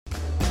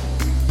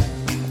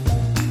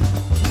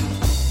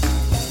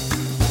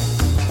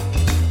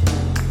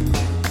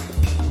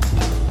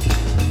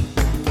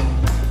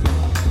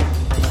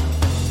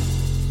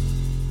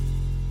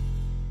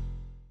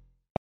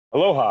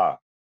Aloha.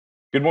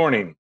 Good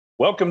morning.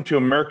 Welcome to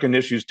American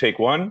Issues Take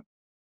One.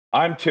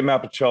 I'm Tim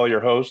Apicella,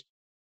 your host,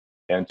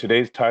 and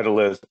today's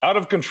title is Out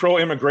of Control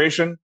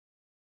Immigration,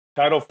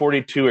 Title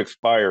 42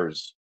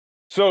 Expires.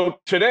 So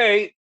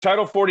today,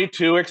 Title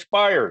 42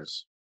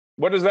 expires.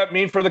 What does that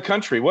mean for the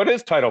country? What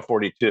is Title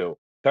 42?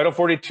 Title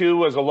 42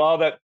 was a law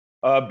that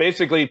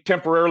basically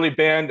temporarily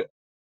banned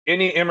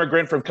any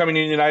immigrant from coming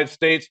to the United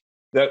States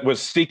that was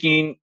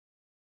seeking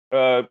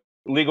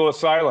legal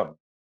asylum,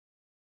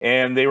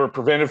 and they were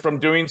prevented from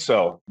doing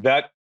so.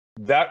 That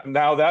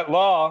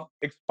law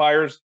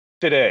expires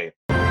today.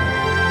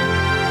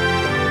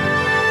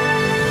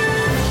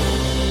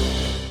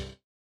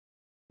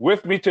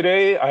 With me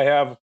today, I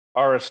have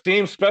our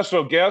esteemed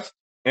special guest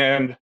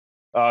and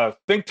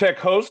Think Tech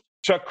host,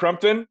 Chuck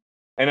Crumpton,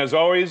 and as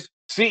always,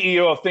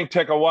 CEO of Think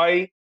Tech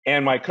Hawaii,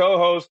 and my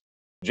co-host,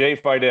 Jay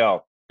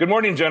Fidel. Good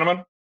morning,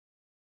 gentlemen.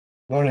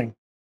 Morning.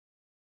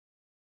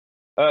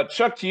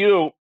 Chuck, to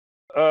you,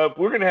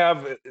 we're going to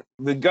have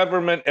the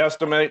government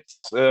estimates,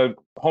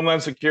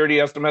 Homeland Security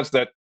estimates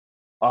that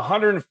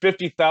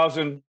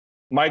 150,000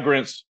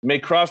 migrants may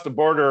cross the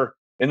border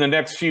in the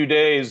next few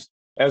days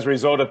as a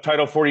result of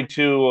Title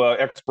 42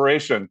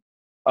 expiration.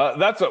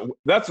 That's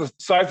the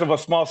size of a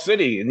small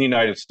city in the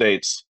United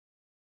States.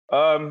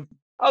 How's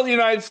the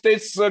United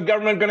States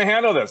government going to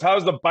handle this?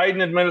 How's the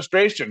Biden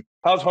administration,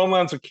 how's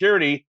Homeland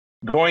Security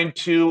going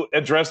to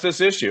address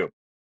this issue?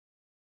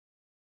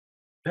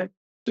 That's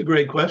a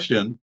great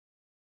question.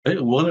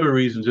 One of the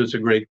reasons it's a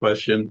great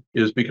question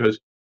is because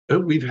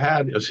we've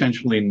had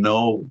essentially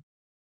no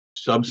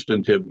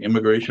substantive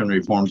immigration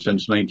reform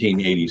since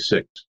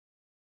 1986.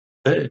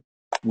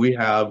 We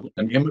have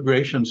an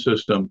immigration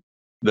system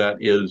that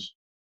is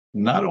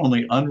not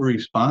only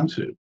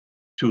unresponsive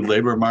to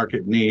labor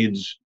market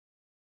needs,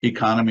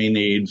 economy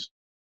needs,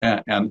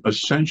 and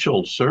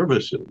essential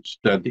services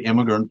that the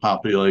immigrant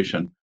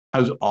population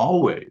has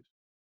always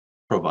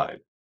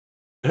provided,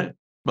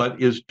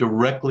 but is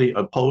directly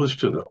opposed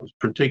to those,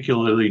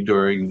 particularly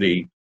during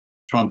the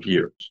Trump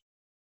years.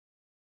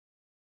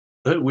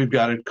 We've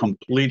got it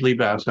completely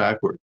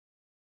backwards.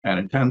 And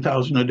at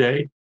 10,000 a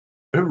day,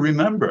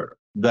 remember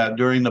that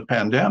during the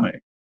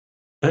pandemic,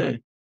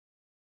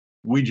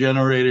 we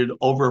generated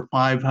over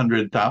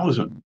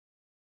 500,000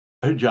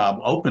 job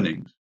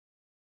openings,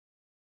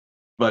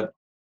 but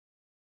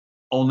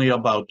only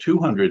about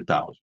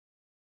 200,000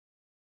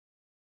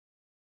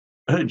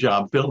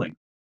 job filling.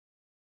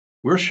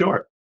 We're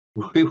short.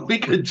 We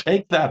could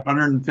take that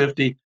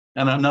 150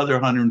 and another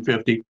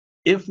 150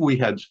 if we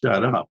had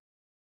set up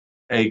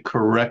a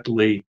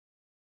correctly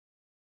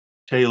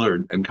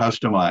tailored and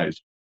customized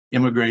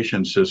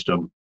immigration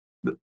system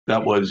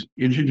that was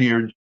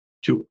engineered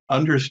to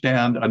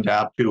understand,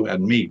 adapt to,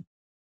 and meet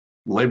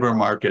labor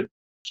market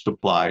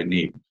supply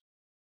needs.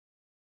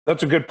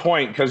 That's a good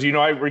point, because,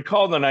 I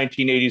recall the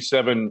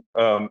 1987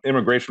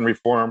 immigration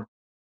reform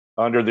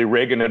under the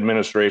Reagan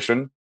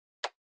administration.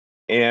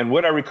 And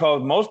what I recall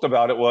most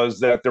about it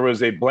was that there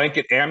was a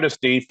blanket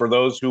amnesty for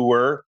those who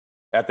were,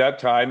 at that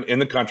time, in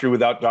the country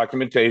without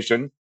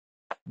documentation.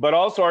 But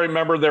also, I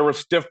remember there were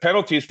stiff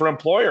penalties for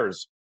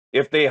employers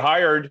if they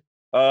hired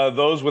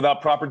those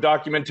without proper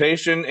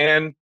documentation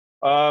and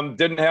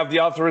didn't have the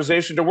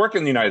authorization to work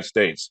in the United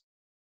States.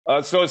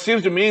 So it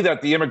seems to me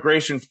that the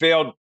immigration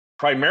failed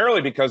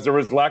primarily because there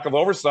was lack of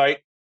oversight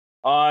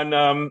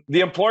on the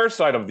employer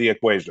side of the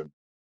equation.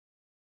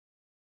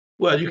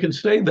 Well, you can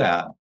say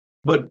that,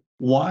 but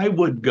why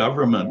would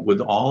government,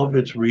 with all of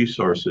its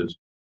resources,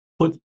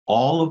 put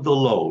all of the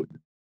load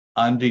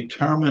on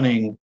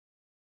determining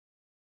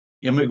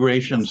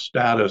immigration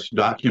status,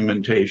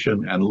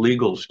 documentation, and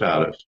legal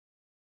status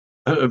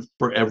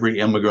for every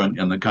immigrant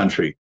in the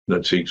country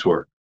that seeks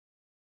work?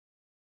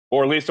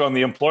 Or at least on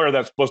the employer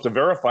that's supposed to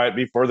verify it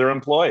before they're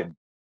employed.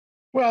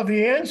 Well,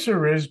 the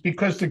answer is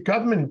because the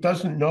government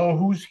doesn't know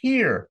who's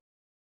here.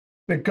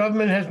 The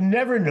government has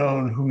never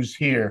known who's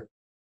here.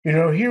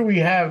 Here we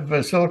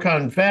have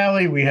Silicon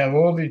Valley. We have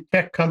all the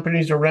tech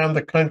companies around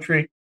the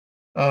country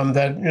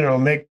that,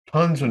 make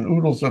tons and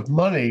oodles of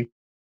money,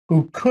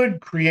 who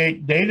could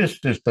create data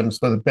systems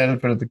for the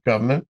benefit of the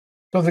government,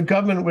 so the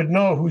government would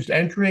know who's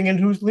entering and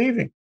who's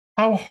leaving.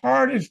 How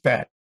hard is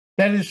that?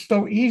 That is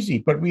so easy,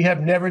 but we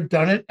have never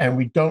done it, and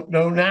we don't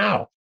know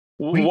now.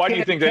 Why do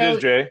you think that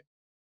is, Jay?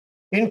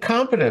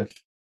 Incompetence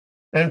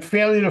and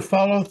failure to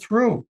follow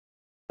through,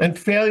 and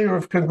failure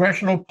of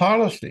congressional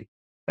policy,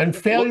 and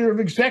failure of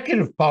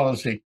executive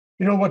policy.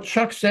 What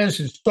Chuck says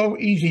is so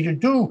easy to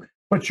do,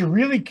 but you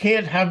really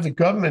can't have the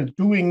government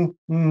doing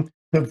the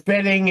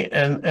vetting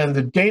and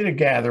the data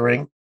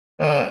gathering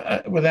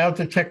without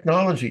the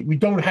technology. We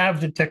don't have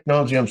the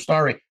technology, I'm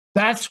sorry.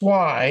 That's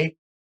why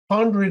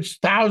hundreds,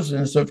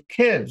 thousands of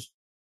kids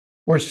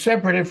were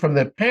separated from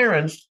their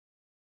parents,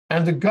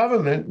 and the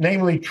government,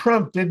 namely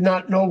Trump, did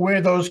not know where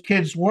those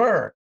kids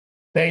were.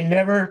 They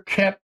never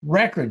kept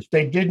records.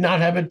 They did not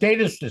have a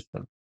data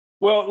system.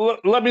 Well,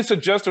 let me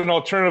suggest an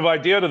alternative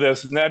idea to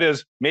this, and that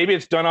is maybe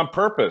it's done on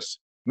purpose.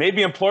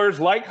 Maybe employers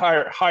like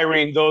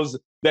hiring those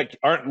that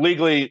aren't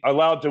legally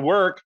allowed to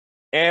work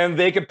and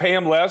they could pay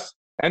them less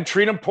and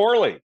treat them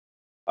poorly.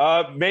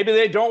 Maybe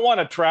they don't want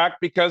to track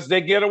because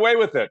they get away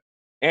with it.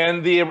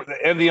 And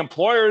the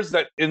employers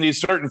that in these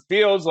certain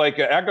fields like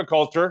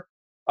agriculture,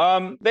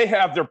 they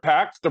have their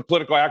PACs, their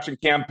political action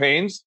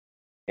campaigns.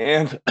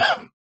 And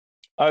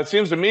it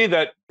seems to me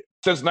that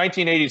since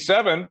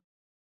 1987,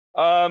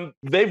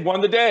 they've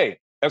won the day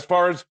as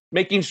far as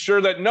making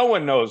sure that no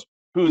one knows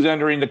who's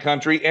entering the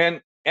country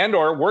and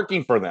or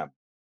working for them.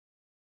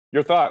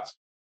 Your thoughts?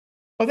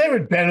 Well, they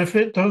would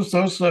benefit. Those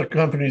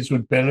companies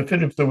would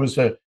benefit if there was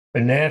a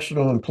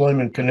national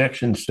employment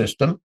connection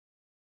system.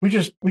 We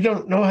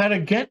don't know how to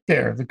get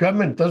there. The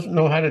government doesn't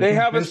know how to. They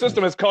have a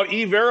system. It's called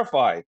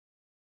E-Verify.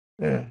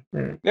 Yeah,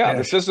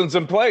 the system's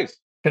in place.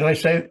 Can I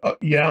say?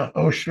 Yeah.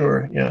 Oh,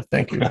 sure. Yeah.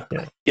 Thank you.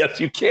 Yeah. Yes,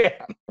 you can.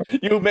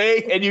 You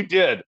may, and you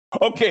did.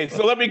 Okay,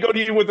 so let me go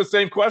to you with the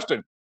same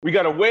question. We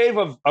got a wave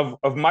of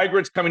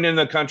migrants coming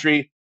into the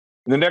country.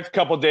 In the next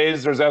couple of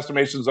days, there's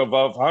estimations of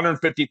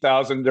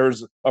 150,000.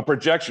 There's a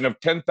projection of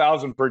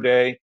 10,000 per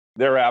day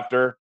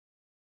thereafter.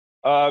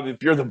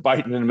 If you're the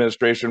Biden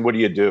administration, what do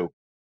you do?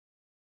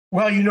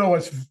 Well, you know,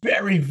 it's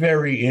very,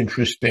 very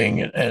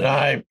interesting,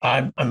 and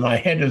my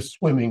head is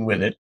swimming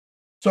with it.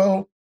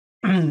 So,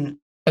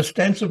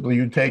 ostensibly,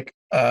 you take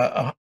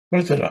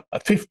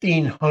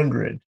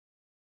 1,500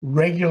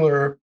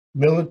 regular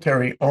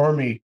military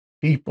army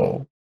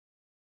people,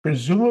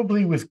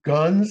 presumably with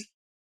guns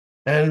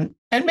and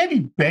maybe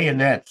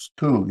bayonets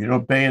too. You know,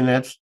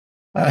 bayonets.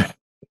 I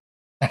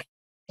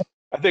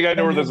think I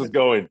know where this is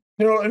going.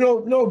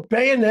 No,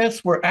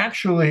 bayonets were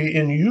actually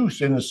in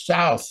use in the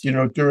South, you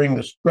know, during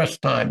the stress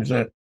times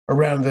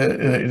around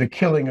the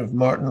killing of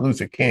Martin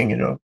Luther King. You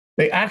know,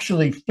 they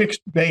actually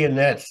fixed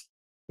bayonets.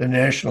 The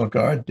National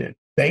Guard did.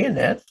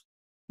 Bayonets?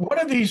 What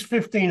are these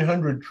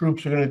 1,500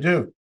 troops going to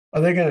do?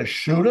 Are they going to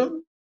shoot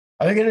them?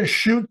 Are they going to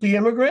shoot the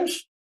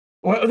immigrants?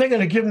 Or are they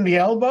going to give them the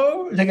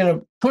elbow? Are they going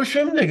to push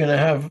them? They're going to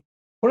have,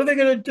 what are they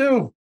going to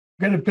do?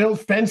 Going to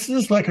build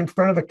fences like in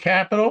front of the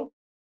Capitol?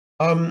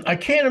 I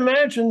can't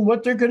imagine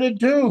what they're going to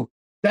do.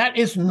 That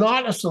is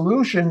not a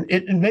solution.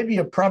 It may be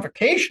a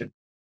provocation,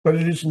 but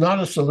it is not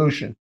a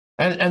solution.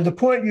 And the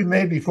point you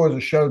made before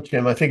the show,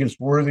 Tim, I think it's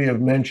worthy of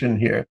mention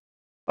here.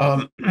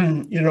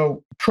 You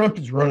know, Trump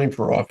is running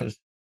for office.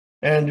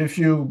 And if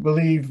you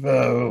believe,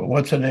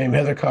 what's her name,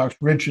 Heather Cox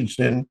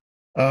Richardson,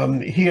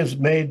 he has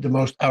made the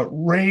most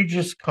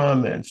outrageous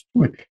comments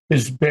to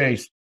his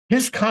base.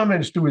 His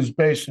comments to his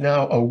base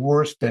now are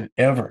worse than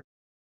ever.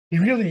 He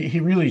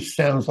really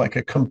sounds like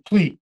a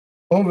complete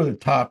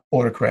over-the-top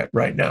autocrat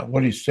right now,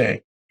 what he's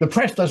saying. The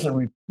press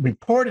doesn't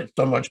report it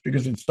so much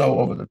because it's so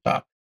over the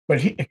top.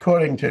 But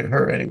according to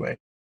her anyway,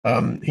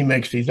 he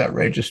makes these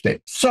outrageous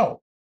statements.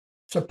 So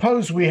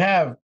suppose we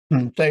have,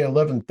 say,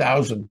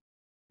 11,000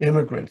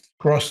 immigrants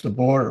cross the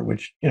border,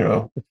 which, you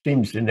know, it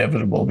seems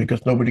inevitable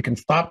because nobody can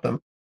stop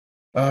them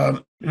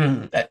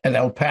at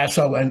El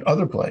Paso and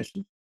other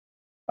places.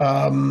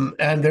 And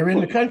they're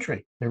in the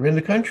country. They're in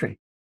the country.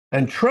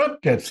 And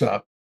Trump gets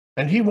up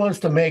and he wants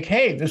to make,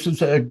 hey, this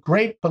is a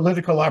great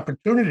political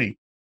opportunity.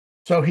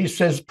 So he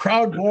says,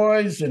 Proud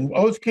Boys and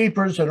Oath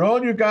Keepers and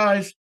all you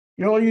guys,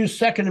 all you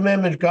Second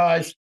Amendment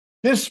guys,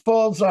 this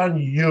falls on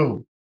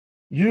you.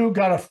 You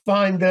got to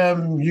find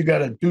them. You got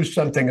to do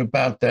something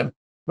about them.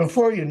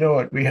 Before you know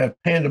it, we have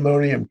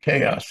pandemonium,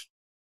 chaos,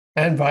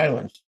 and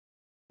violence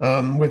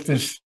with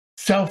this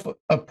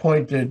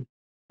self-appointed,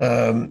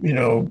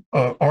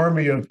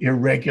 army of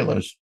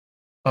irregulars.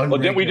 Well,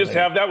 didn't we just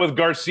have that with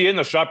Garcia in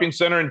the shopping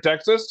center in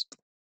Texas?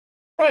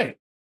 Right.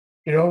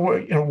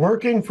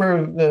 Working for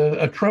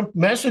a Trump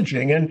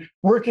messaging and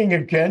working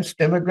against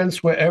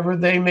immigrants wherever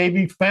they may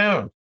be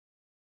found.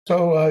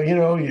 So,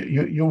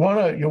 you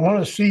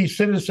want to see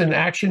citizen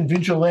action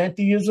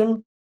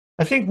vigilantism?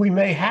 I think we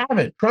may have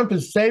it. Trump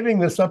is saving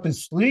this up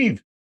his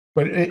sleeve.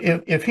 But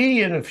if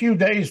he, in a few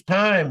days'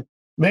 time,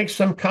 makes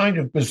some kind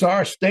of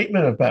bizarre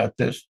statement about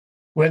this,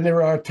 when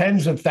there are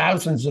tens of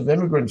thousands of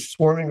immigrants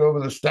swarming over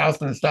the South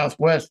and the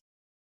Southwest,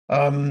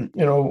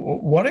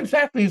 what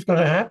exactly is going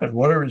to happen?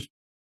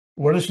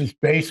 What is his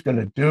base going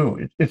to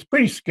do? It's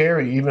pretty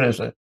scary, even as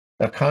a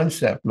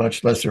concept,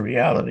 much less a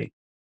reality.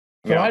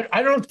 So yeah.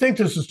 I don't think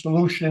there's a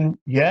solution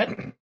yet.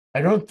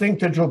 I don't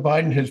think that Joe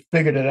Biden has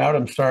figured it out.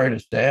 I'm sorry to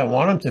say. I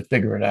want him to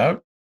figure it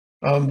out.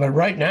 But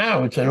right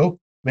now, it's an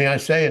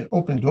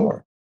open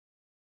door.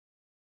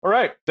 All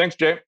right. Thanks,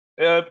 Jay.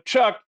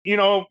 Chuck,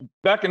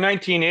 back in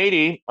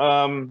 1980,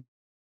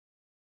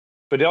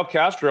 Fidel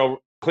Castro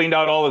cleaned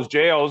out all his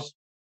jails,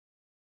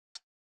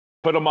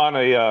 put them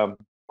on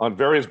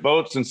various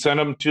boats, and sent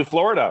them to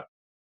Florida,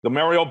 the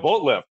Mariel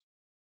boat lift.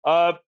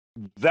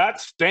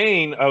 That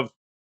stain of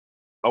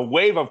a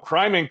wave of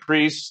crime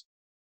increase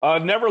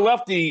never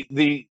left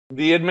the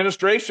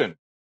administration.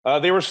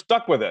 They were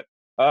stuck with it.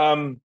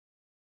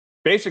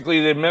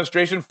 Basically, the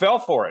administration fell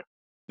for it.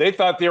 They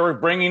thought they were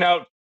bringing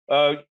out,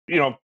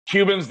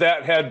 Cubans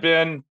that had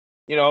been,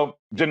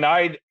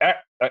 denied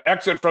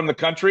exit from the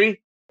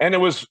country, and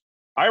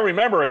I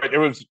remember it.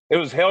 It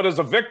was hailed as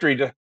a victory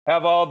to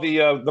have all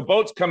the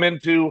boats come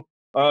into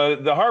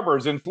the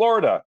harbors in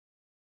Florida.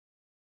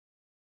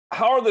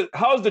 how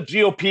is the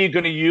GOP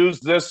going to use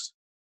this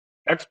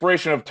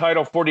expiration of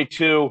Title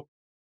 42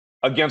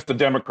 against the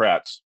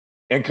Democrats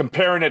and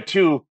comparing it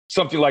to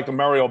something like the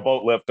Mario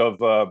boat lift of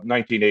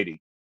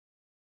 1980?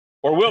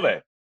 Or will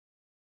they?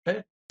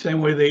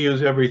 Same way they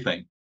use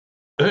everything.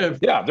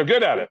 Yeah, they're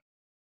good at it.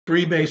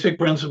 Three basic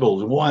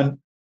principles. One,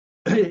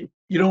 you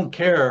don't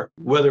care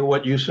whether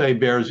what you say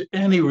bears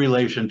any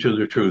relation to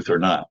the truth or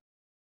not.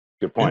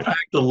 Good point. In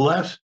fact, the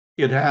less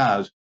it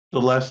has, the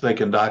less they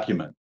can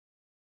document.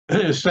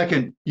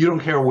 Second, you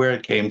don't care where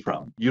it came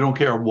from. You don't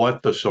care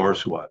what the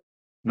source was,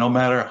 no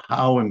matter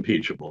how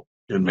impeachable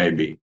it may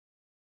be.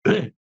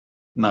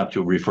 Not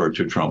to refer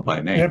to Trump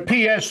by name.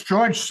 P.S.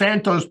 George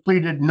Santos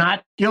pleaded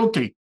not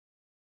guilty.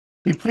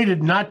 He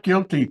pleaded not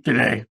guilty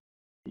today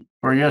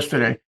or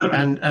yesterday.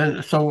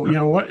 And so, you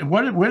know,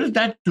 what does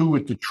that do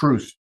with the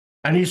truth?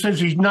 And he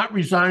says he's not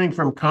resigning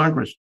from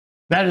Congress.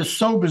 That is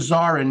so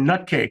bizarre and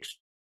nutcakes.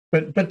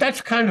 But that's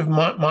kind of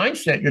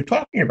mindset you're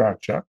talking about,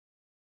 Chuck.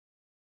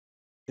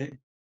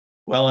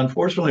 Well,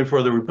 unfortunately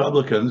for the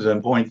Republicans,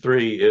 and point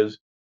three is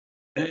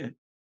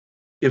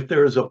if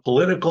there is a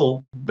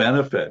political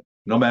benefit,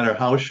 no matter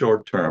how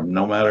short term,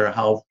 no matter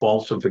how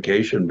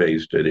falsification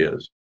based it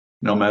is,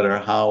 no matter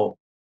how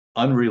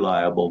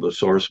unreliable the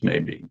source may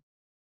be,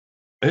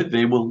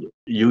 they will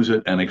use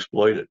it and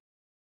exploit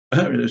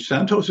it.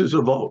 Santos is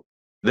a vote.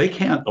 They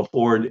can't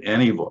afford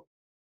any vote.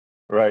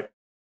 Right.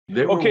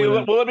 Okay,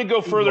 well, let me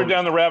go further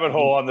down the rabbit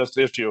hole on this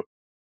issue.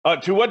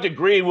 To what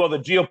degree will the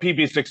GOP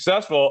be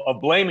successful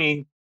of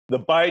blaming the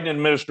Biden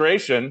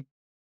administration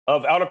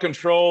of out of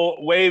control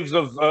waves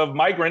of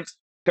migrants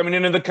coming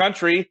into the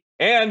country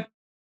and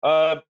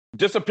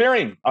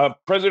disappearing?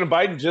 President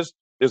Biden just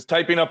is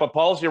typing up a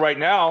policy right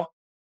now,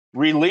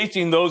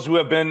 releasing those who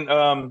have been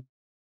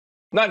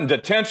not in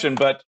detention,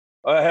 but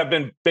have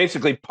been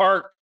basically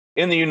parked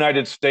in the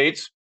United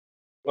States.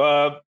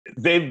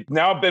 They've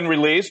now been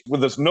released with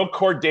this no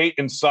court date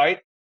in sight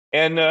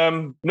and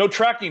no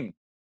tracking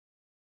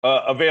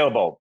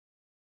available.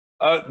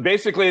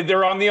 Basically,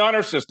 they're on the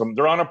honor system.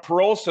 They're on a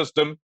parole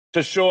system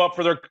to show up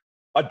for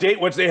a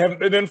date which they haven't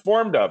been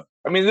informed of.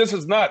 I mean, this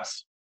is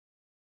nuts.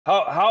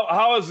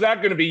 How is that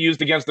going to be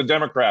used against the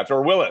Democrats,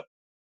 or will it?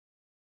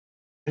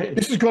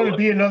 This is going to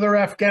be another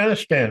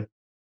Afghanistan.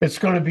 It's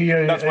going to be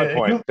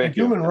a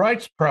human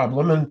rights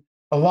problem, and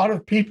a lot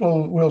of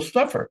people will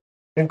suffer,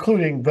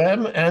 including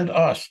them and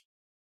us.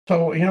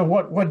 So, you know,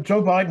 what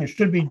Joe Biden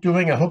should be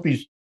doing, I hope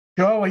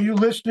Joe, are you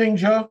listening,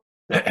 Joe?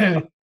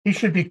 He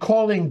should be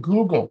calling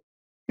Google.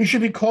 He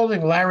should be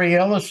calling Larry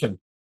Ellison.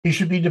 He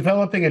should be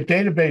developing a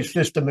database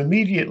system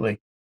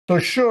immediately. So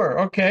sure,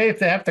 okay, if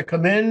they have to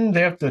come in,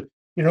 they have to,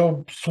 you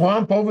know,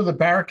 swamp over the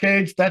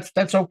barricades,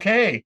 that's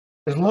okay.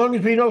 As long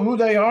as we know who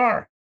they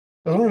are,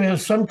 as long as we have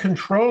some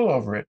control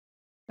over it,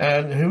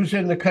 and who's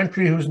in the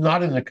country, who's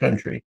not in the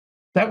country.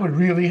 That would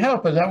really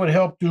help, and that would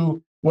help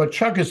do what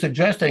Chuck is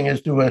suggesting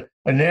is do a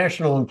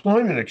national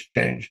employment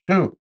exchange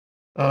too.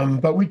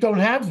 But we don't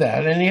have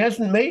that, and he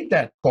hasn't made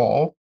that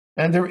call,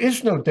 and there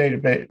is no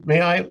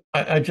database.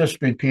 I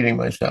just repeating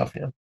myself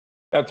here.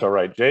 That's all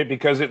right, Jay,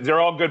 because they're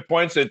all good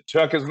points that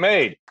Chuck has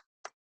made.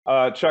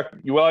 Chuck,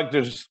 you would like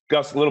to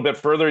discuss a little bit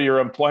further your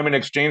employment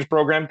exchange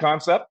program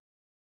concept?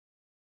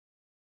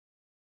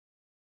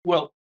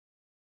 Well,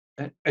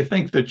 I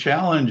think the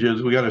challenge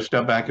is we got to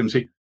step back and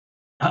see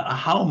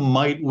how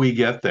might we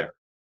get there?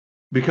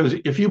 Because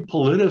if you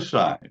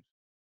politicize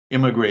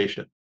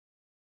immigration,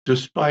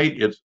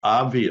 despite its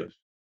obvious,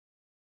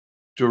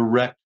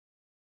 direct,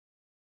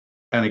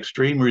 and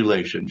extreme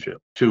relationship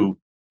to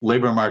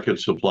labor market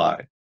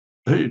supply,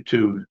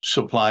 to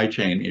supply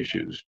chain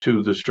issues,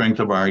 to the strength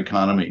of our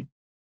economy,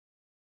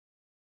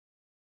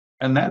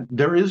 and that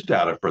there is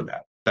data for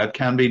that. That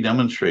can be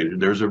demonstrated.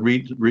 There's a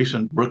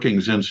recent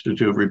Brookings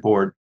Institute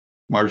report,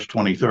 March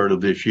 23rd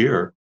of this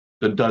year,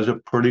 that does a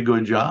pretty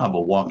good job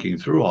of walking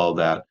through all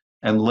that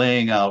and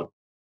laying out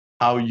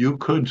how you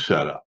could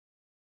set up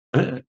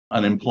an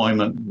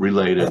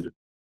employment-related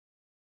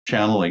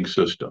channeling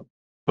system.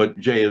 But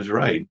Jay is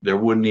right. There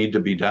would need to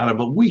be data,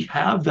 but we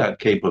have that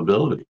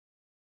capability.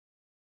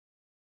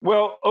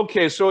 Well,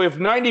 okay, so if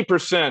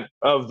 90%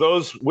 of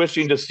those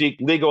wishing to seek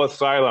legal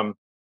asylum,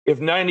 if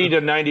 90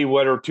 to 90,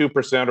 or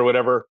 2% or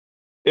whatever,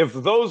 if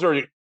those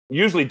are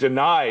usually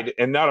denied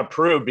and not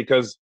approved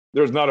because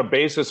there's not a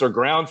basis or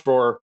grounds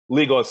for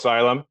legal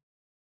asylum,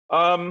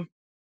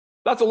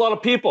 that's a lot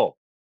of people.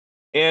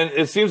 And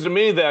it seems to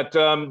me that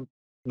the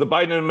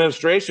Biden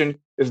administration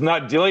is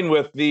not dealing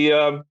with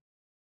the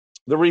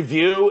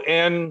review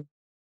and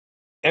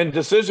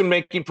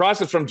decision-making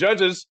process from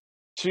judges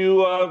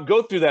to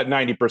go through that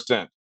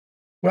 90%.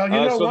 Well, you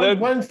know,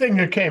 one thing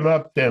that came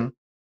up, Tim,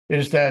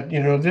 is that,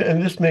 you know,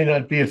 and this may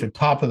not be at the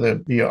top of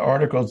the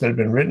articles that have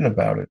been written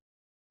about it,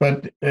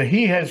 but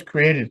he has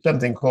created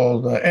something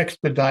called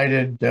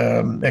expedited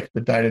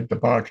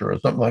departure or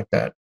something like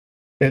that.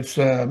 It's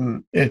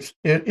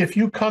if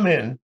you come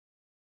in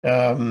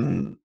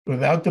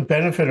without the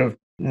benefit of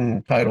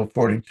Title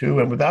 42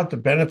 and without the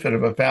benefit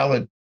of a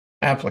valid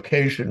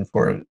application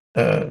for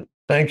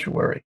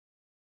sanctuary,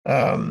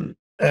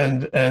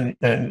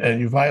 and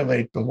you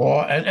violate the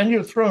law, and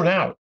you're thrown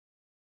out.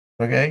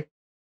 Okay,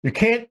 you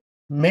can't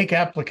make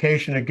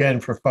application again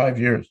for 5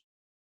 years.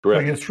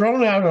 Correct. So you're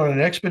thrown out on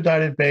an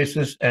expedited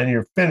basis, and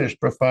you're finished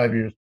for 5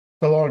 years.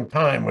 It's a long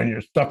time when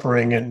you're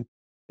suffering in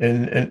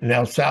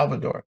El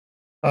Salvador.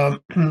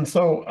 That's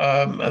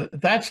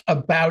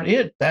about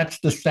it. That's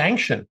the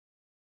sanction.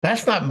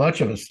 That's not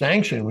much of a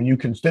sanction when you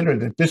consider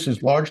that this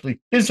is largely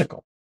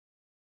physical.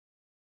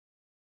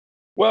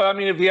 Well, I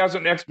mean, if he has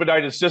an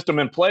expedited system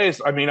in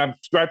place, I mean, I'm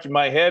scratching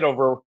my head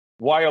over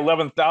why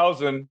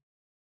 11,000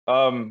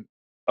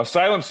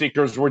 asylum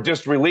seekers were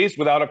just released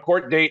without a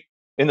court date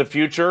in the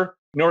future,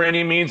 nor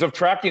any means of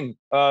tracking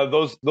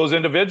those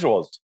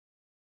individuals.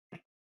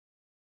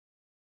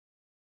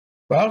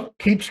 Well,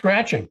 keep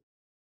scratching.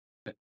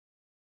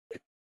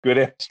 Good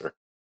answer.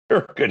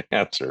 Good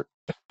answer.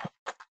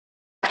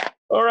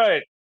 All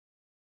right.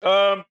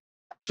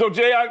 So,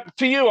 Jay,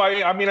 to you,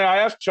 I mean, I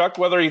asked Chuck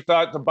whether he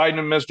thought the Biden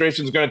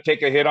administration is going to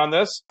take a hit on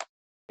this.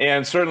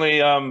 And certainly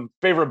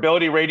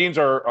favorability ratings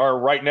are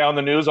right now in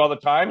the news all the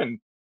time. And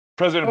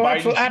President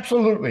Biden.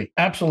 Absolutely.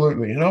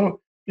 Absolutely. You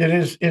know, it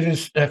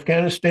is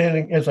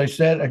Afghanistan, as I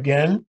said,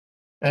 again.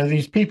 And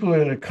these people are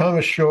going to come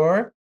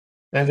ashore,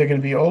 and they're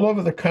going to be all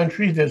over the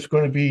country. There's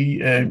going to be,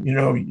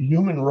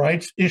 human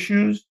rights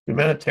issues,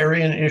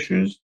 humanitarian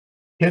issues,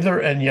 hither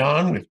and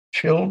yon with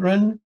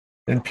children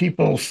and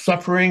people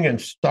suffering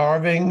and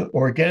starving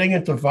or getting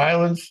into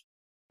violence,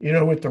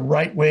 with the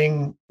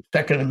right-wing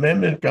Second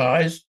Amendment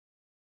guys.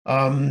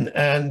 And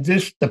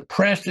the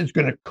press is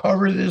going to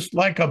cover this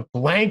like a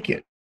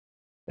blanket.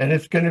 And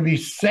it's going to be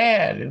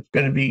sad. It's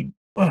going to be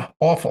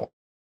awful.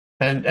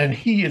 And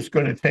he is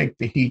going to take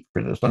the heat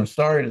for this. I'm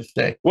sorry to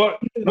say. Well,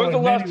 when's the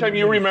last time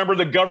you remember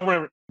the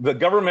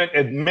government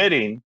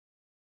admitting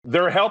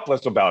they're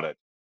helpless about it?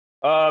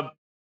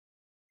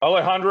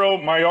 Alejandro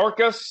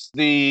Mayorkas,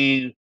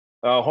 the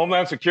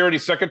Homeland Security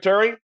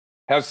Secretary,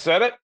 has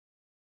said it.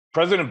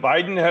 President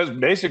Biden has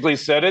basically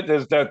said it,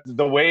 is that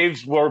the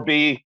waves will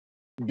be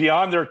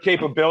beyond their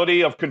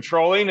capability of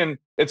controlling, and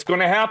it's going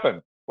to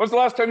happen. When's the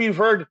last time you've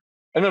heard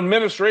an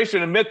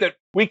administration admit that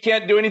we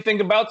can't do anything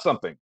about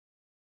something?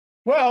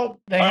 Well,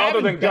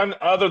 other than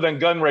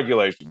gun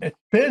regulation. It's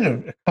been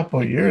a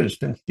couple of years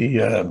since the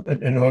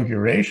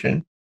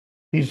inauguration.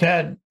 He's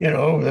had,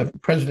 the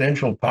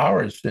presidential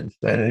powers since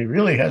then, and he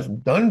really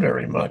hasn't done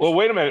very much. Well,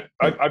 wait a minute.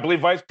 I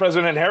believe Vice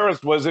President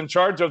Harris was in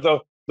charge of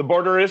the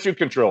border issue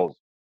controls.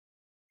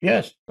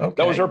 Yes. Okay.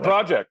 That was her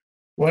project.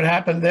 What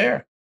happened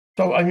there?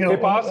 So,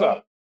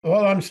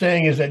 all I'm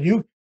saying is that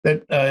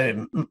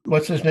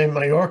what's his name,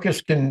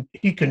 Mayorkas,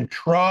 can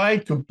try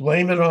to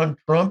blame it on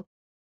Trump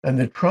and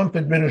the Trump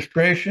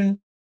administration,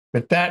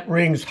 but that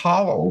rings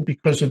hollow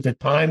because of the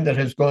time that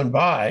has gone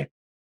by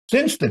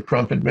since the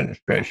Trump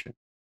administration.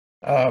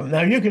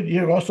 Now,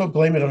 you also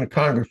blame it on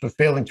Congress for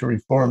failing to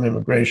reform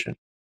immigration.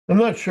 I'm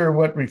not sure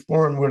what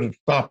reform would have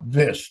stopped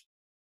this,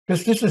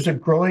 because this is a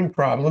growing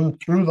problem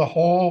through the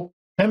whole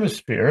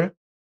hemisphere,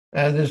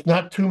 and there's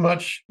not too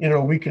much,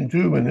 we can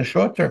do in the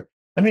short term.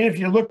 I mean, if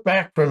you look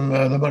back from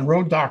the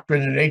Monroe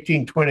Doctrine in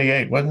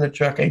 1828, wasn't it,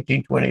 Chuck?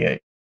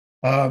 1828.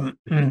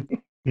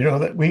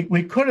 That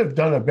we could have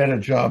done a better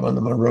job on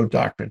the Monroe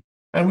Doctrine,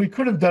 and we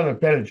could have done a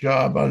better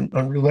job on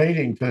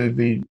relating to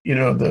the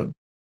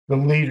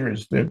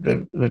leaders,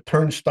 the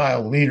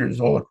turnstile leaders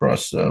all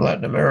across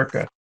Latin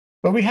America.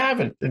 But we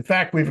haven't. In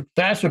fact, we've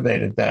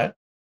exacerbated that.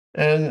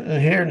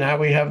 And here now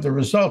we have the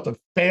result of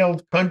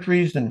failed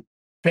countries and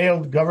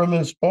failed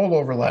governments all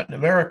over Latin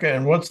America.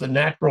 And what's the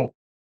natural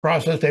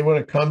process? They want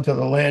to come to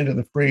the land of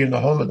the free and the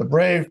home of the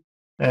brave,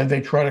 and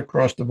they try to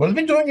cross the border.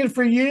 They've been doing it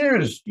for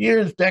years,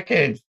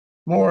 decades,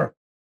 more.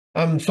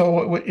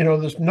 So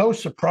there's no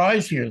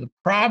surprise here. The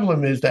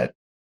problem is that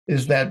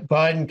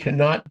Biden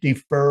cannot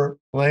defer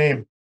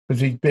blame,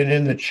 because he's been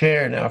in the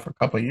chair now for a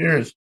couple of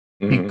years.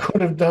 Mm-hmm. He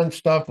could have done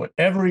stuff,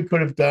 whatever he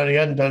could have done. He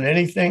hadn't done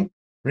anything,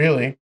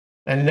 really.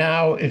 And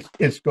now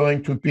it's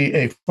going to be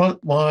a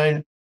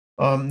frontline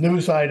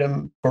news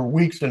item for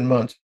weeks and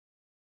months.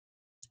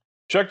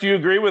 Chuck, do you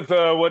agree with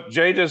what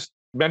Jay just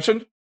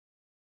mentioned?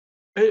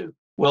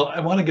 Well, I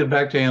want to get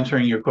back to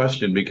answering your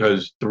question,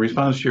 because the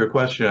response to your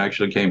question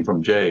actually came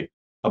from Jay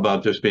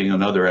about this being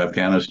another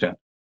Afghanistan.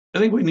 I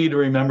think we need to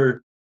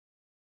remember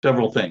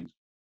several things.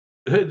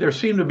 There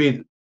seem to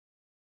be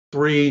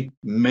three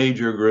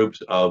major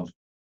groups of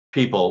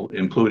people,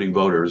 including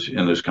voters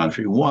in this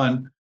country.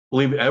 One,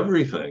 believe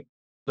everything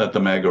that the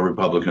MAGA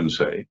Republicans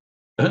say.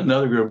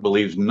 Another group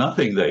believes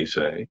nothing they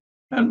say,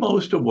 and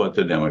most of what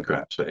the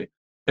Democrats say.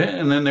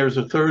 And then there's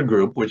a third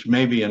group, which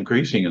may be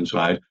increasing in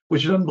size,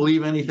 which doesn't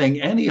believe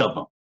anything any of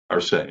them are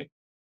saying.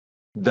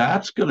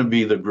 That's going to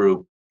be the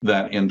group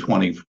that in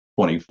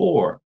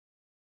 2024,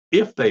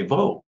 if they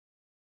vote,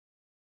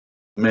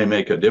 may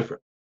make a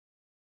difference.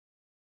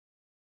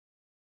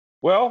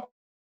 Well,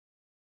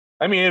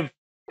 I mean,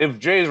 if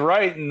Jay's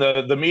right and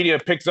the media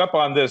picks up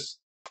on this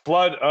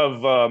flood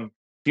of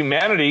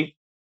humanity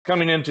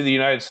coming into the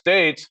United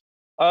States,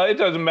 it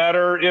doesn't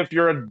matter if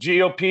you're a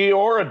GOP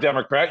or a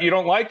Democrat, you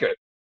don't like it.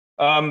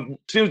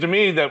 Seems to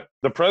me that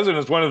the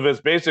president's one of his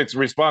basic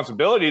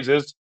responsibilities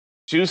is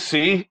to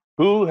see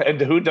who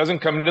doesn't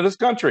come into this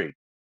country.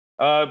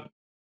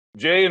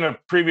 Jay, in a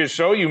previous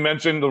show, you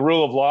mentioned the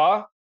rule of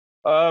law.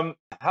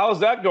 How's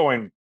that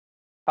going?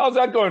 How's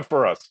that going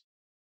for us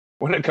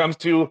when it comes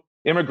to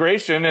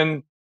immigration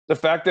and the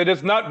fact that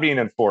it's not being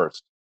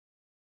enforced?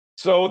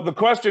 So the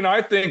question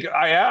I think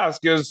I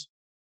ask is,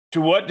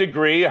 to what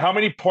degree, how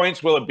many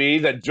points will it be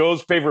that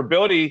Joe's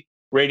favorability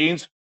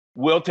ratings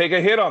will take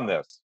a hit on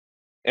this?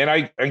 And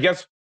I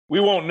guess we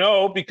won't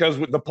know because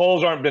the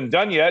polls aren't been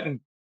done yet. And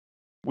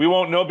we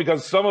won't know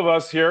because some of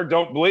us here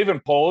don't believe in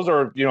polls,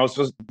 or,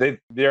 so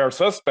they are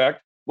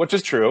suspect, which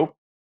is true.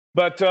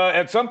 But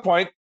at some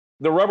point,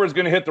 the rubber is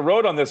going to hit the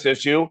road on this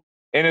issue,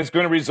 and it's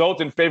going to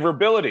result in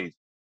favorability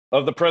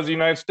of the President of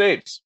the United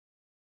States.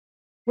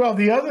 Well,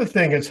 the other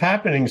thing that's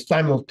happening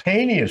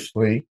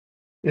simultaneously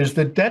is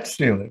the debt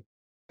ceiling.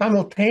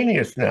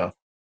 Simultaneous now,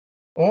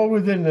 all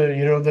within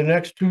the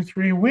next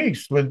 2-3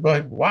 weeks.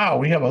 But wow,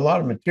 we have a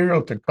lot of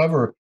material to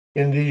cover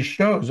in these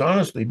shows,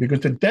 honestly,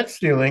 because the debt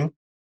ceiling,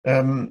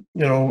 Kevin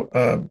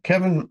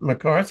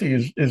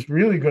McCarthy is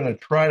really going to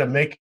try to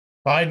make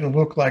Biden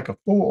look like a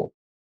fool.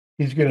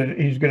 He's going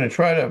to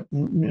try to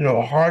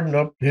harden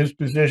up his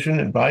position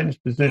and Biden's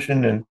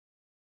position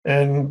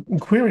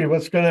and query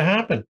what's going to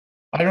happen.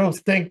 I don't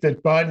think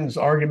that Biden's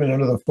argument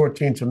under the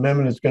 14th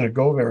Amendment is going to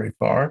go very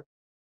far.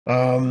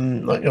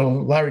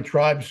 Larry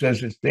Tribe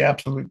says it's the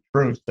absolute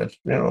truth. That's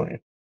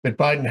that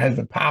Biden has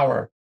the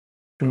power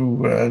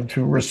to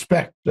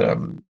respect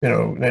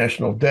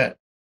national debt,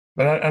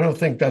 but I don't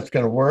think that's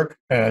going to work.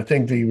 I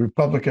think the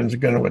Republicans are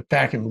going to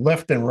attack him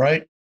left and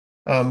right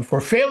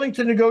for failing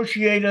to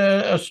negotiate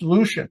a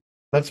solution.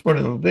 That's what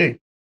it'll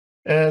be.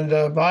 And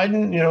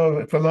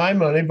Biden, for my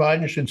money,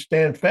 Biden should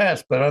stand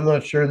fast, but I'm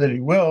not sure that he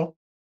will.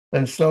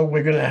 And so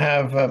we're going to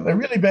have a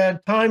really bad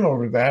time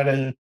over that.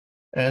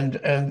 And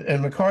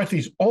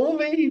McCarthy's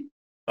only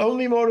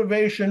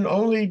motivation,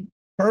 only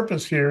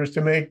purpose here is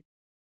to make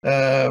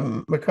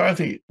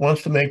McCarthy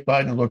wants to make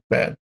Biden look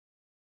bad.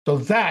 So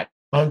that,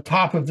 on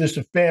top of this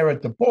affair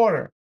at the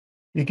border,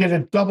 you get a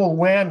double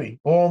whammy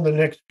all in the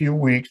next few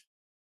weeks.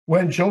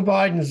 When Joe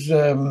Biden's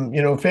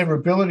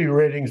favorability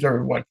ratings are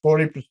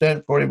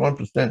 40%,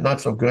 41%,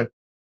 not so good.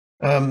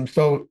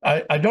 So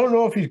I don't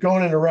know if he's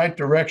going in the right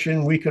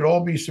direction. We could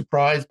all be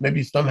surprised.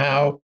 Maybe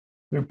somehow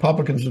the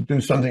Republicans will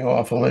do something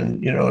awful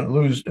and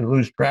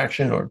lose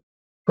traction, or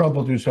Trump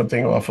will do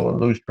something awful and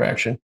lose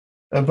traction.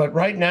 But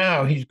right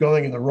now he's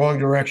going in the wrong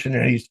direction,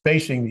 and he's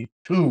facing these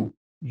two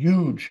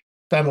huge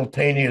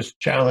simultaneous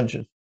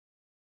challenges.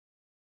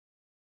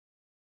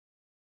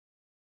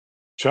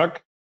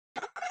 Chuck,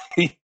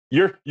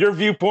 your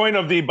viewpoint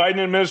of the Biden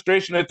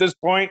administration at this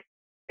point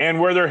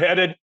and where they're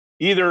headed,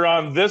 either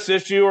on this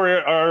issue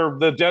or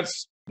the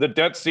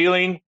debt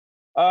ceiling,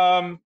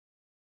 it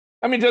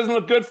doesn't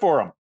look good for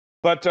them.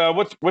 But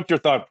what's your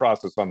thought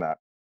process on that?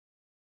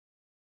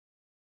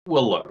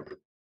 Well, look,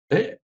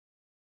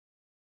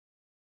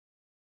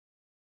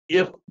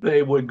 if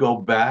they would go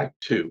back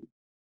to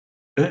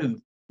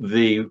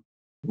the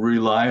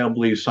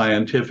reliably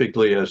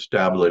scientifically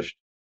established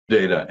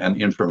data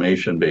and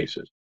information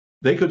bases,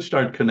 they could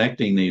start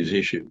connecting these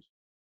issues.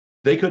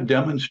 They could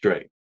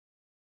demonstrate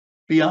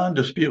beyond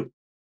dispute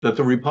that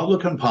the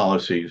Republican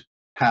policies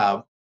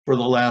have, for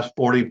the last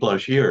 40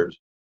 plus years,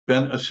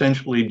 been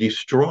essentially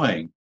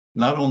destroying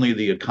not only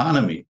the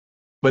economy,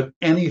 but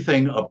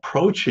anything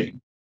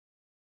approaching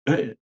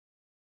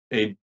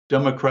a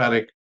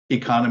democratic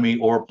economy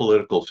or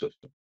political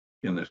system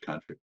in this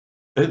country.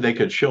 They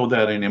could show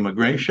that in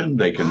immigration.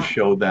 They can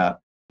show that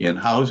in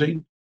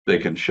housing. They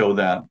can show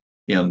that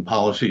in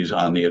policies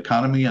on the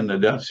economy and the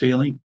debt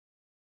ceiling.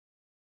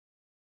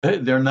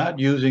 They're not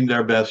using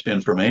their best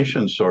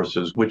information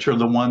sources, which are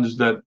the ones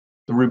that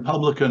the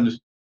Republicans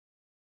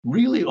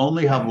really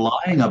only have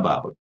lying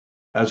about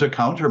as a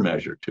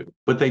countermeasure to,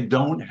 but they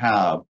don't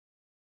have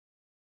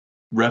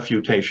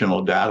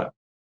refutational data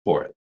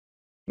for it.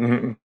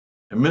 Mm-hmm.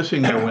 They're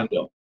missing their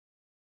window.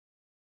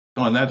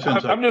 So in that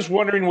sense, I'm just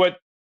wondering what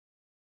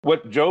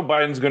Joe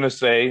Biden's going to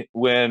say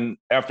when,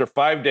 after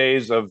 5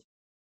 days of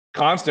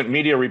constant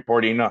media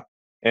reporting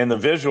and the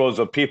visuals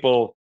of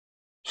people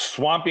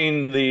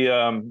swamping the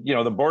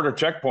border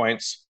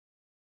checkpoints,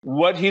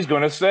 what he's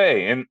going to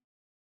say. And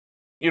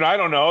I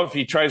don't know if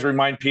he tries to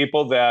remind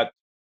people that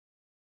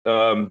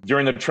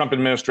during the Trump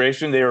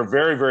administration, they were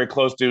very, very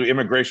close to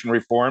immigration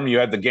reform. You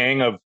had the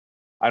gang of,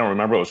 I don't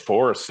remember, it was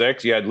 4 or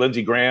 6. You had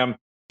Lindsey Graham,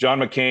 John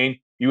McCain.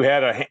 You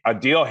had a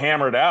deal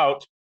hammered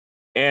out.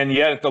 And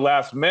yet at the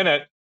last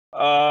minute,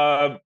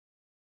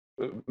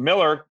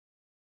 Miller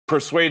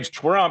persuades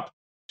Trump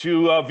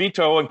to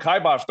veto and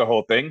kibosh the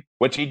whole thing,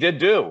 which he did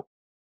do.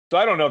 So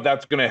I don't know if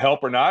that's going to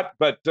help or not.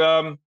 But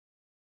if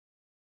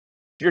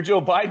you're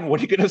Joe Biden, what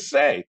are you going to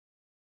say?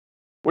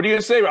 What are you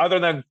going to say other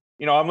than,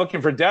 I'm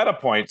looking for data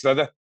points?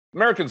 The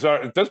Americans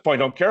at this point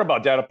don't care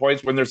about data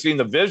points when they're seeing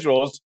the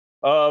visuals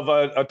of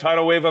a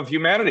tidal wave of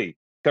humanity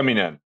coming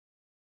in.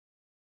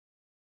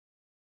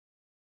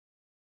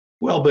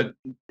 Well, but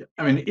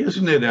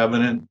isn't it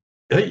evident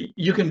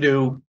You can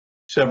do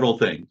several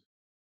things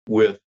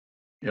with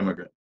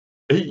immigrants.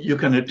 You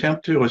can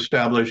attempt to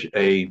establish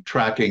a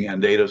tracking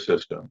and data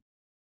system,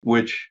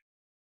 which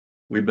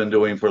we've been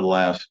doing for the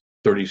last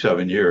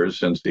 37 years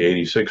since the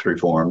 86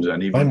 reforms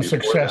and even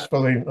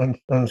unsuccessfully,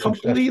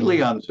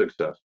 completely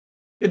unsuccessful.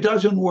 It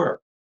doesn't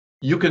work.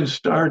 You can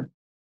start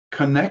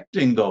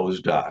connecting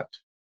those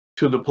dots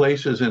to the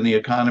places in the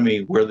economy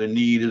where the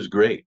need is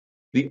great,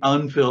 the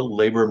unfilled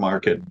labor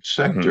market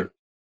sector.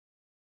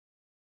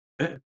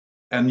 Mm-hmm.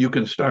 And you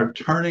can start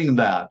turning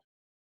that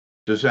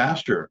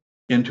disaster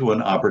into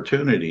an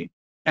opportunity.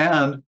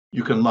 And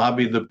you can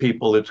lobby the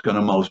people it's going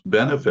to most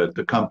benefit,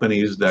 the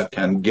companies that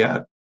can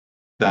get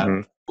that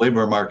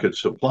labor market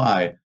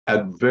supply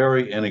at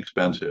very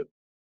inexpensive.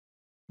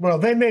 Well,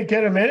 they may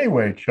get them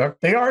anyway, Chuck.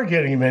 They are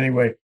getting them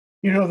anyway.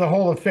 You know, the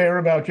whole affair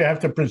about you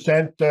have to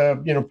present,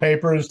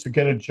 papers to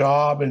get a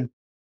job in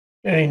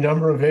any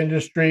number of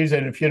industries.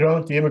 And if you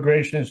don't, the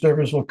Immigration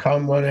Service will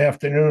come one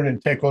afternoon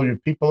and take all your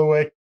people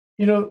away.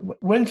 You know,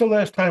 when's the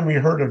last time we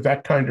heard of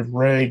that kind of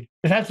raid?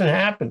 It hasn't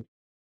happened.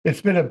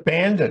 It's been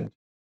abandoned.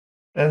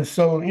 And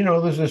so,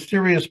 there's a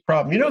serious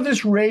problem.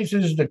 This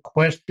raises the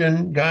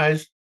question,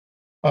 guys,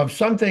 of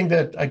something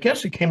that I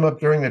guess it came up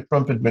during the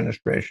Trump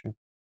administration,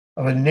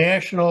 of a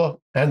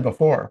national, and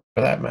before,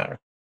 for that matter,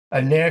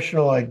 a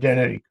national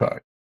identity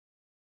card.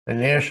 A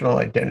national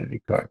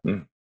identity card.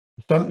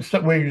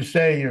 Some where you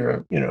say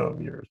you're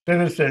a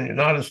citizen, you're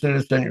not a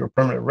citizen, you're a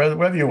permanent resident,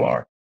 whether you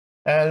are,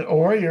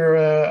 or you're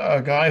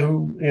a guy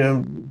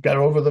who got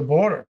over the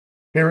border.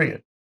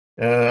 Period.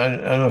 I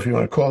don't know if you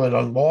want to call it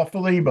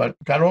unlawfully, but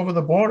got over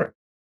the border.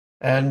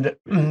 And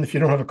if you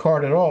don't have a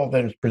card at all,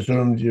 then it's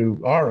presumed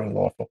you are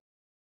unlawful.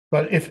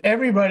 But if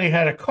everybody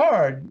had a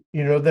card,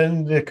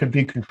 then there could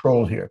be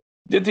control here.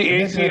 Did the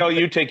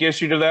ACLU take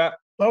issue to that?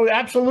 Oh,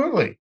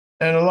 absolutely.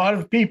 And a lot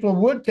of people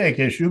would take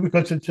issue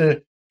because it's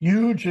a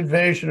huge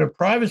invasion of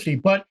privacy.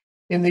 But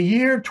in the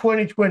year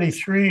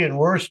 2023 and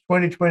worse,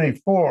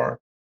 2024,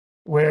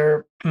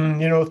 where,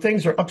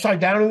 things are upside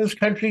down in this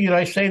country, did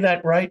I say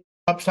that right?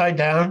 Upside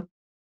down?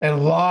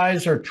 And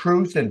lies are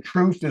truth and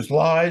truth is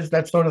lies,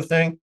 that sort of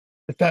thing.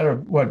 Is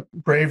that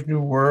Brave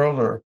New World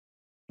or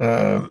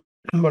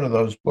one of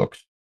those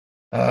books?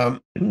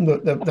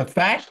 The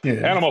fact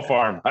is, Animal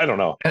Farm. I don't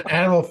know.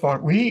 Animal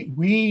Farm.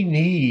 We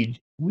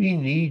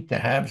need to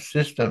have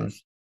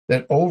systems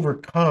that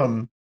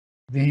overcome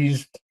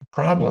these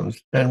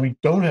problems, and we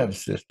don't have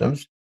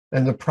systems,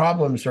 and the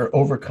problems are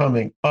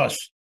overcoming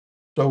us.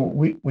 So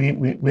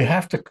we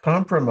have to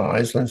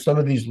compromise on some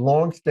of these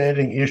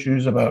long-standing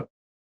issues about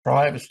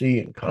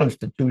privacy and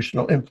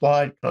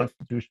implied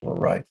constitutional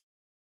rights.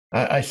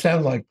 I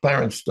sound like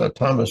Clarence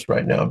Thomas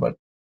right now, but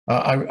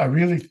I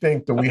really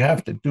think that we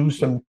have to do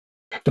some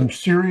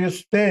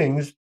serious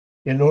things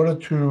in order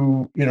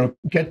to,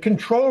 get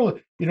control.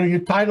 You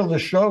title the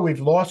show, "We've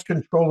Lost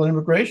Control of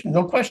Immigration."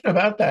 No question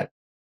about that.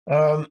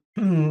 And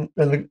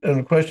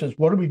the question is,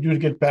 what do we do to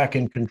get back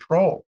in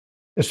control?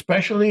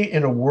 Especially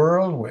in a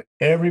world where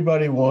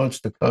everybody wants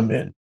to come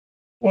in.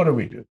 What do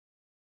we do?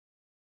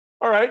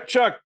 All right,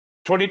 Chuck,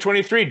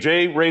 2023,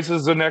 Jay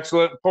raises an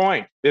excellent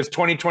point. It's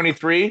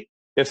 2023.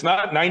 It's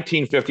not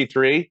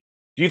 1953.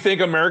 Do you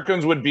think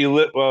Americans would be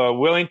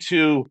willing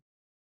to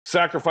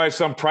sacrifice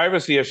some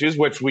privacy issues,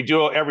 which we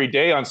do every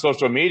day on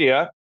social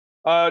media?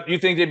 Do you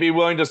think they'd be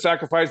willing to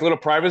sacrifice a little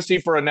privacy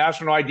for a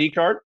national ID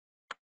card?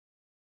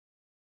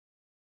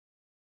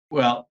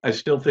 Well, I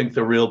still think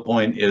the real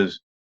point is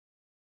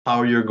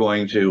how you're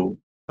going to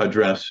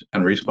address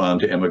and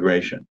respond to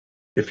immigration.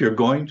 If you're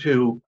going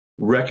to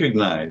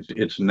recognize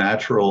its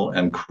natural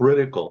and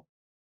critical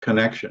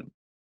connection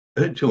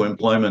to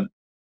employment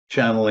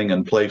channeling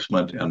and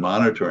placement and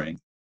monitoring,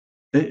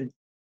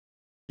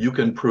 you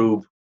can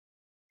prove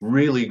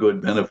really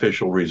good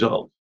beneficial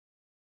results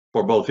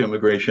for both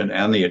immigration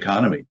and the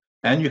economy.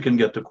 And you can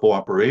get the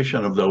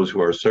cooperation of those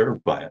who are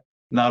served by it,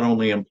 not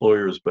only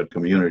employers, but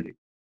community.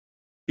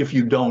 If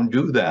you don't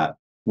do that,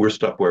 we're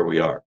stuck where we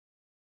are.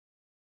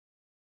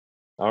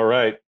 All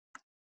right.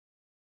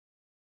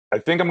 I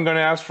think I'm going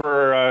to ask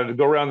for to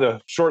go around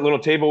the short little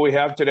table we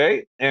have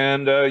today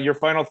and your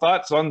final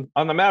thoughts on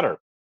the matter.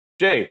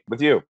 Jay,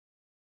 with you.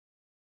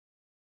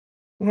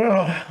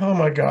 Well, oh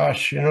my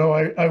gosh,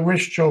 I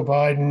wish Joe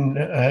Biden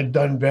had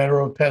done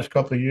better over the past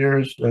couple of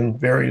years and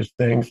various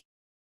things.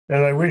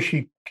 And I wish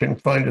he can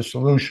find a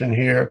solution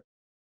here.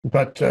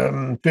 But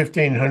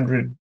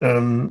 1,500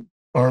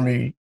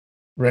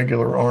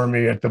 regular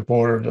army at the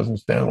border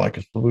doesn't sound like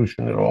a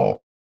solution at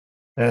all.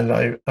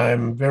 And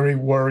I'm very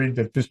worried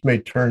that this may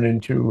turn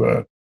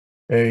into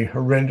a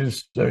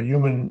horrendous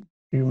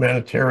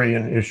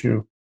humanitarian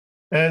issue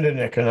and an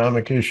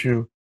economic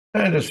issue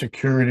and a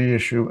security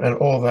issue and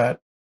all that.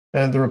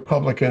 And the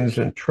Republicans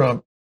and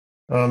Trump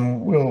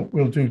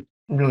will do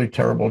really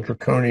terrible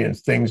draconian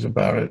things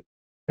about it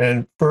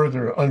and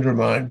further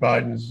undermine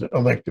Biden's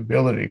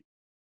electability.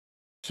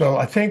 So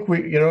I think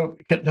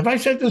have I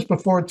said this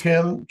before,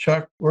 Tim,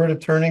 Chuck? We're at a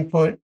turning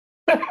point.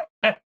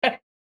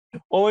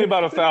 Only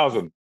about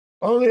 1,000.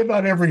 Only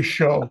about every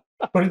show.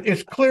 But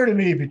it's clear to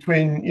me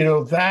between,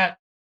 that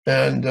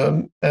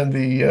the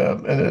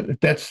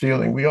debt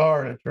ceiling. We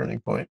are at a turning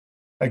point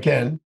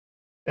again.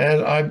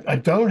 And I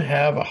don't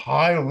have a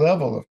high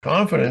level of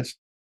confidence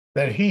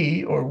that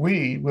he or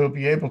we will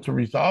be able to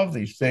resolve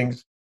these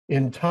things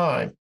in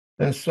time.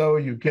 And so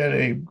you get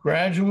a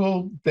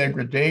gradual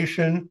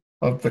degradation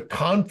of the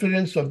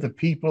confidence of the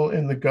people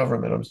in the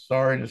government, I'm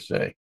sorry to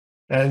say.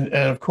 And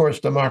of course,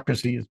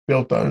 democracy is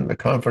built on the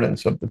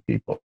confidence of the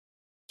people.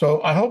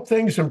 So I hope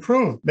things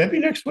improve, maybe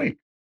next week.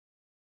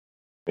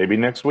 Maybe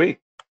next week.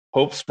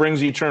 Hope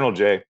springs eternal,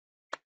 Jay.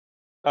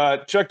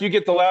 Chuck, you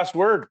get the last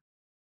word.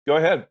 Go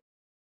ahead.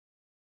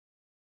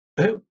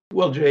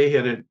 Well, Jay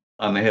hit it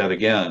on the head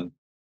again.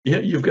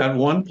 You've got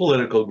one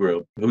political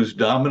group whose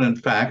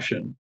dominant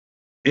faction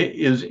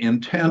is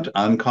intent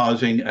on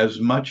causing as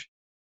much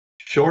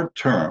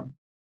short-term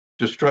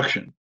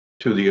destruction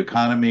to the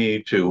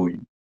economy, to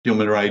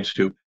human rights,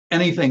 to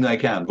anything they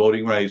can,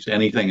 voting rights,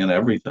 anything and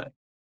everything,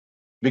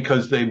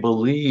 because they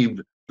believe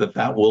that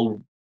that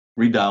will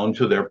redound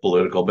to their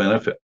political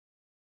benefit.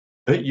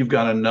 But you've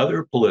got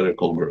another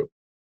political group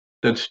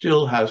that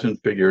still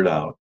hasn't figured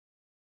out.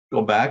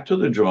 Go back to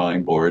the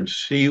drawing board,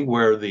 see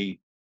where the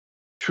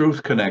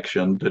truth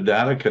connection, the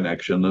data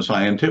connection, the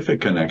scientific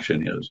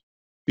connection is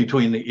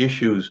between the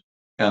issues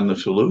and the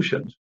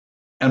solutions,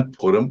 and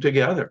put them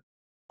together.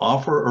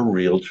 Offer a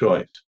real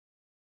choice.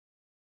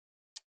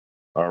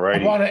 All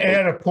right. I want to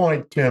add a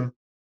point, Tim.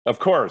 Of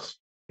course.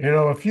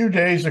 A few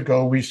days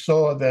ago, we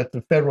saw that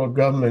the federal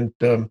government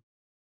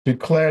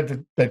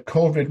declared that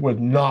COVID was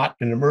not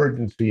an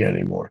emergency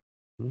anymore.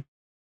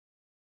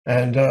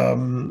 And,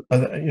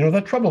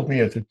 that troubled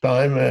me at the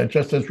time,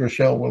 just as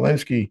Rochelle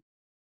Walensky,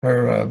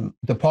 her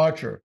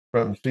departure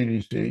from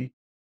CDC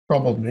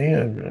troubled me,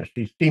 and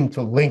she seemed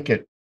to link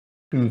it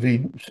to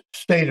the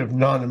state of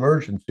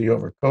non-emergency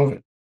over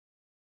COVID.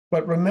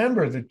 But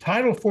remember, the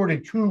Title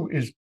 42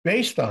 is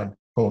based on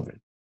COVID,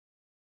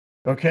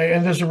 okay?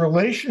 And there's a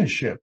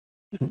relationship,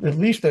 at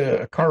least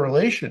a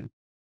correlation,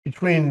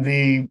 between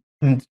the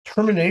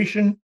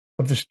termination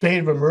of the state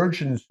of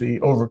emergency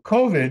over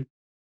COVID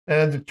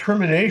and the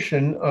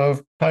termination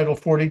of Title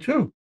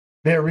 42.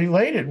 They're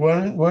related.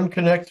 One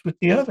connects with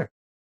the other.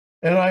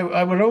 And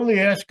I would only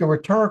ask a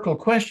rhetorical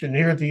question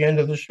here at the end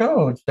of the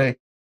show and say,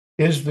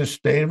 is the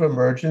state of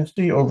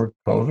emergency over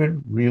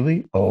COVID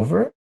really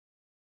over?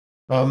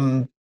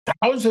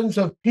 Thousands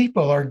of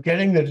people are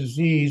getting the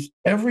disease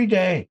every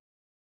day,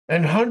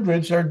 and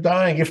hundreds are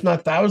dying, if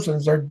not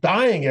thousands, are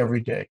dying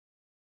every day.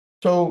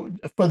 So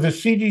for the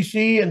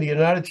CDC and the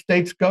United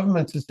States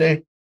government to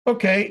say,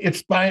 okay,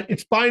 it's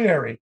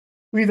binary.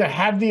 We either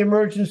have the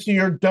emergency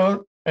or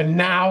don't, and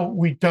now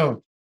we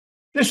don't.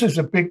 This is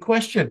a big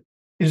question.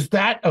 Is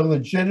that a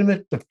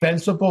legitimate,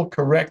 defensible,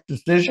 correct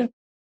decision?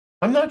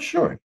 I'm not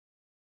sure.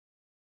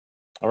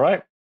 All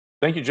right.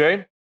 Thank you,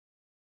 Jay.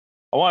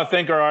 I want to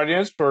thank our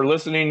audience for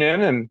listening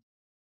in and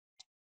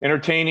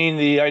entertaining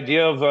the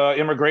idea of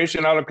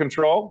immigration out of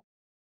control,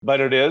 but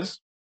it is.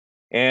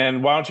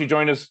 And why don't you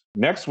join us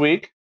next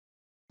week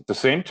at the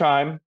same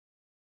time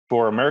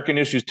for American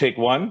Issues Take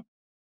One.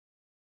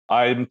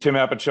 I'm Tim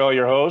Apicella,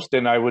 your host,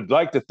 and I would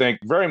like to thank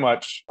very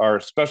much our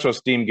special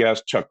esteemed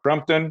guest, Chuck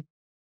Crumpton,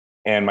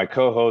 and my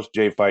co-host,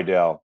 Jay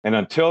Fidel. And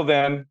until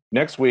then,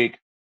 next week,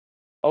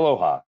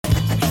 aloha.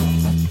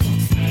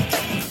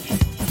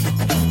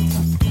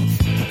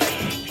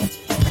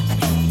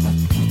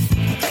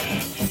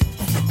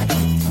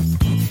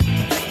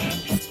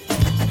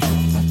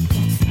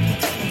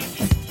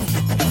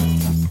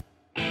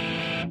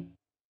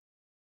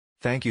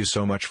 Thank you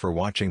so much for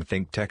watching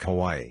Think Tech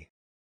Hawaii.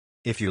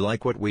 If you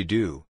like what we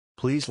do,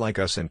 please like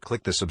us and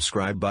click the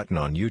subscribe button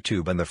on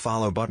YouTube and the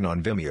follow button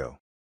on Vimeo.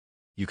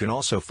 You can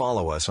also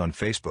follow us on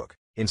Facebook,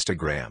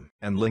 Instagram,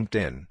 and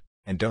LinkedIn,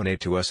 and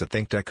donate to us at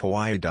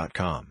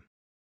thinktechhawaii.com.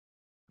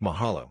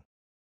 Mahalo.